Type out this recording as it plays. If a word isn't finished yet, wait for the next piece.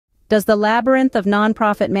Does the labyrinth of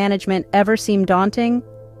nonprofit management ever seem daunting?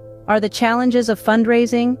 Are the challenges of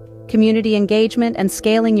fundraising, community engagement, and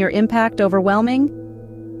scaling your impact overwhelming?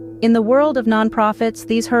 In the world of nonprofits,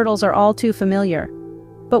 these hurdles are all too familiar.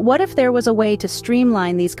 But what if there was a way to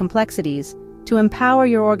streamline these complexities, to empower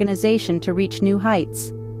your organization to reach new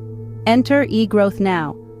heights? Enter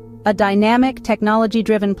eGrowthNow, a dynamic,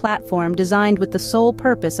 technology-driven platform designed with the sole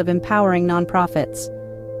purpose of empowering nonprofits.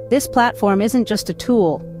 This platform isn't just a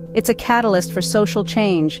tool, it's a catalyst for social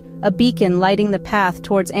change, a beacon lighting the path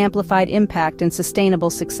towards amplified impact and sustainable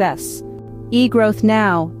success.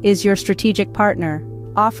 eGrowthNow is your strategic partner,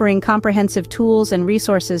 offering comprehensive tools and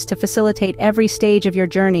resources to facilitate every stage of your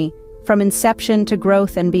journey, from inception to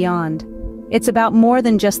growth and beyond. It's about more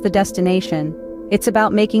than just the destination. It's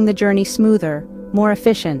about making the journey smoother, more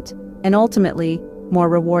efficient, and ultimately, more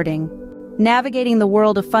rewarding. Navigating the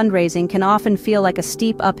world of fundraising can often feel like a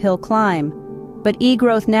steep uphill climb, but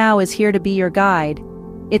eGrowthNow is here to be your guide.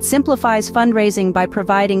 It simplifies fundraising by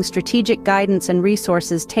providing strategic guidance and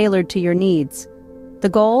resources tailored to your needs. The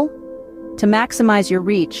goal? To maximize your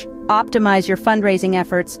reach, optimize your fundraising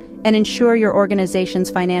efforts, and ensure your organization's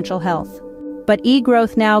financial health. But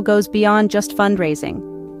eGrowthNow goes beyond just fundraising.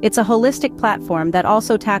 It's a holistic platform that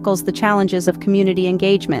also tackles the challenges of community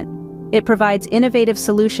engagement. It provides innovative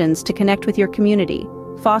solutions to connect with your community,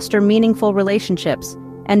 foster meaningful relationships,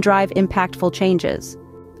 and drive impactful changes.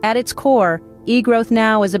 At its core,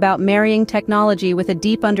 eGrowthNow is about marrying technology with a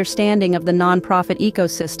deep understanding of the nonprofit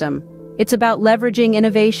ecosystem. It's about leveraging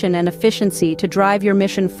innovation and efficiency to drive your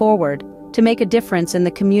mission forward, to make a difference in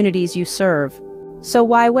the communities you serve. So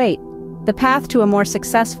why wait? The path to a more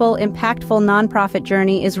successful, impactful nonprofit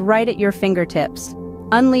journey is right at your fingertips.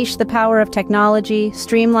 Unleash the power of technology,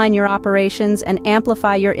 streamline your operations, and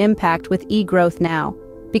amplify your impact with eGrowthNow.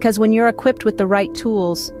 Because when you're equipped with the right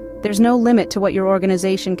tools, there's no limit to what your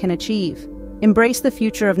organization can achieve. Embrace the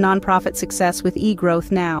future of nonprofit success with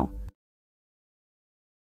eGrowthNow.